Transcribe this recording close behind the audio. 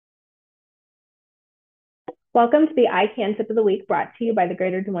Welcome to the ICAN Tip of the Week brought to you by the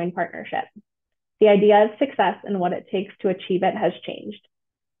Greater Des Moines Partnership. The idea of success and what it takes to achieve it has changed.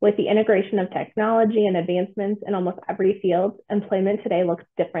 With the integration of technology and advancements in almost every field, employment today looks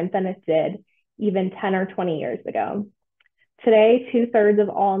different than it did even 10 or 20 years ago. Today, 2/3 of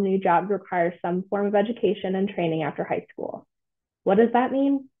all new jobs require some form of education and training after high school. What does that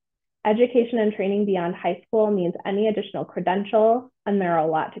mean? Education and training beyond high school means any additional credential, and there are a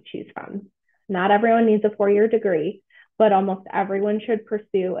lot to choose from. Not everyone needs a 4-year degree, but almost everyone should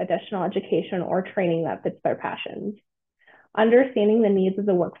pursue additional education or training that fits their passions. Understanding the needs of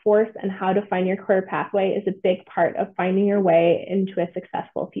the workforce and how to find your career pathway is a big part of finding your way into a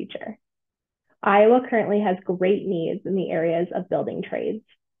successful future. Iowa currently has great needs in the areas of building trades,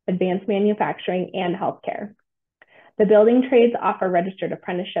 advanced manufacturing, and healthcare. The building trades offer registered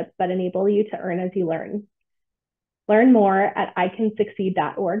apprenticeships that enable you to earn as you learn. Learn more at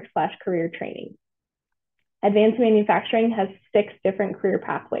ican60.org/career training. Advanced manufacturing has 6 different career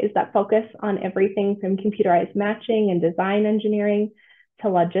pathways that focus on everything from computerized matching and design engineering to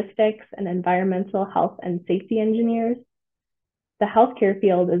logistics and environmental health and safety engineers. The healthcare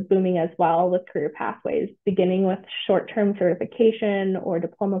field is booming as well with career pathways, beginning with short-term certification or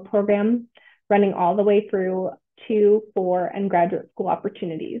diploma program, running all the way through 2, 4, and graduate school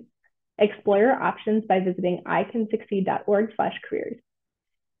opportunities. Explore your options by visiting ican60.org/careers.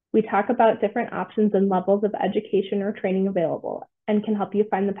 We talk about different options and levels of education or training available and can help you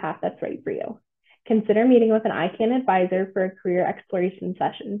find the path that's right for you. Consider meeting with an ICAN advisor for a career exploration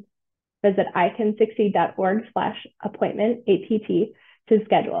session. Visit ican60.org/appointment, APT, to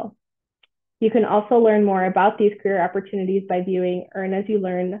schedule. You can also learn more about these career opportunities by viewing Earn As You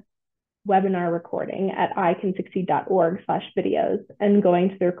Learn webinar recording at ican60.org/videos and going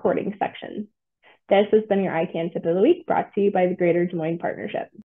to the recording section. This has been your ICAN Tip of the Week brought to you by the Greater Des Moines Partnership.